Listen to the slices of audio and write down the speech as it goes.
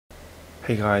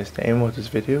Hey guys, the aim of this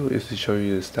video is to show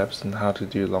you the steps on how to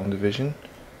do long division.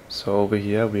 So over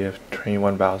here we have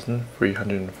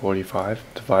 21,345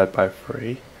 divided by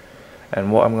 3,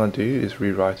 and what I'm going to do is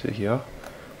rewrite it here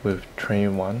with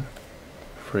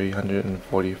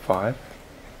 21,345,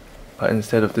 but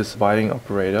instead of this dividing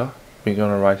operator we're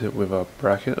going to write it with a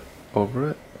bracket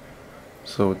over it.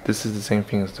 So this is the same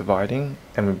thing as dividing,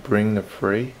 and we bring the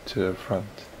 3 to the front.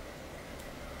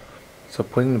 So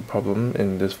putting the problem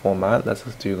in this format lets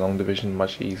us do long division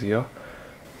much easier.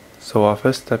 So our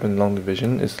first step in long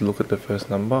division is to look at the first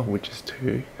number, which is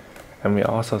 2, and we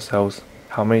ask ourselves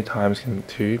how many times can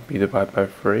 2 be divided by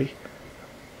 3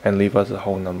 and leave us a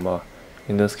whole number.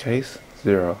 In this case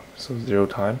 0, so 0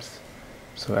 times.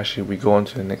 So actually we go on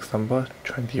to the next number,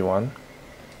 21,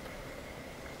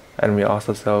 and we ask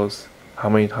ourselves how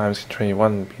many times can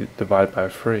 21 be divided by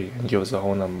 3 and give us a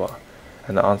whole number,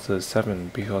 and the answer is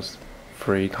 7 because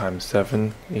 3 times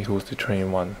 7 equals to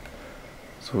 21.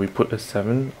 So we put a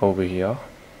 7 over here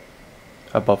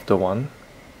above the 1,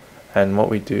 and what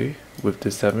we do with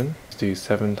the 7 is do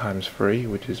 7 times 3,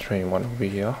 which is 21 over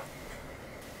here,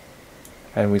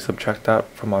 and we subtract that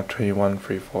from our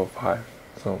 21,345,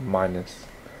 so minus.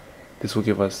 This will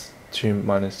give us 2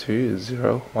 minus 2 is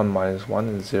 0, 1 minus 1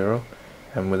 is 0,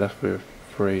 and we're left with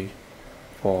 3,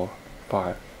 4,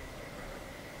 5.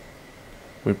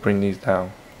 We bring these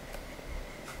down.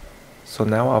 So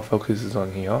now our focus is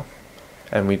on here,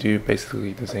 and we do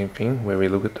basically the same thing where we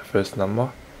look at the first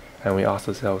number and we ask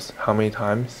ourselves how many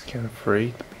times can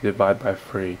 3 be divided by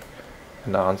 3,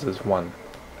 and the answer is 1.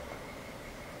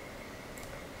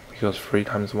 Because 3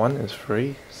 times 1 is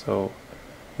 3, so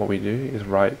what we do is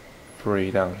write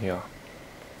 3 down here.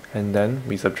 And then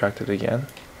we subtract it again,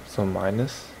 so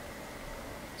minus.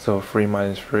 So 3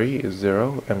 minus 3 is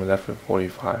 0, and we're left with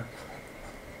 45.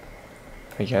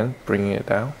 Again, bringing it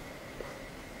down.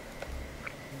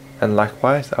 And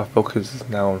likewise, our focus is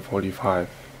now on 45.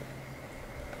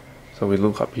 So we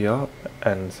look up here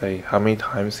and say how many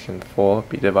times can 4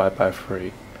 be divided by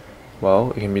 3?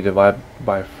 Well, it can be divided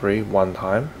by 3 one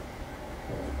time,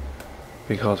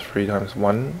 because 3 times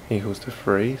 1 equals to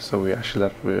 3, so we're actually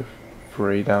left with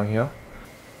 3 down here.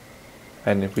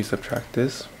 And if we subtract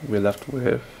this, we're left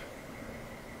with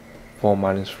 4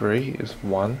 minus 3 is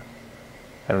 1,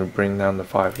 and we bring down the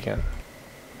 5 again.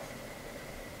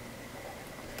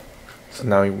 So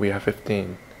now we have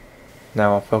 15.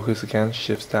 Now our focus again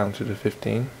shifts down to the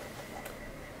 15,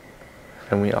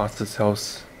 and we ask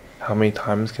ourselves how many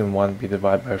times can 1 be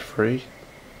divided by 3?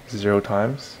 0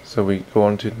 times. So we go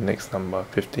on to the next number,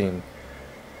 15,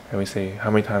 and we say how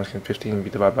many times can 15 be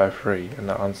divided by 3, and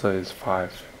the answer is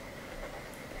 5,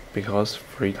 because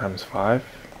 3 times 5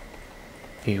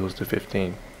 equals to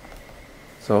 15.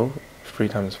 So 3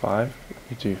 times 5,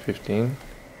 we do 15.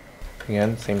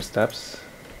 Again, same steps.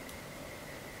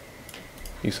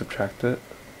 You subtract it,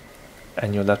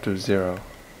 and you're left with 0.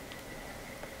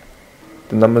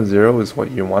 The number 0 is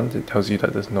what you want. It tells you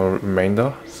that there's no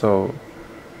remainder, so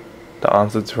the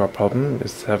answer to our problem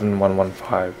is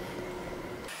 7115.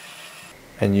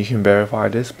 And you can verify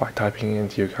this by typing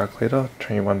into your calculator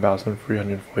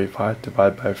 21,345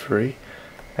 divided by 3,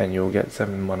 and you'll get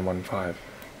 7115.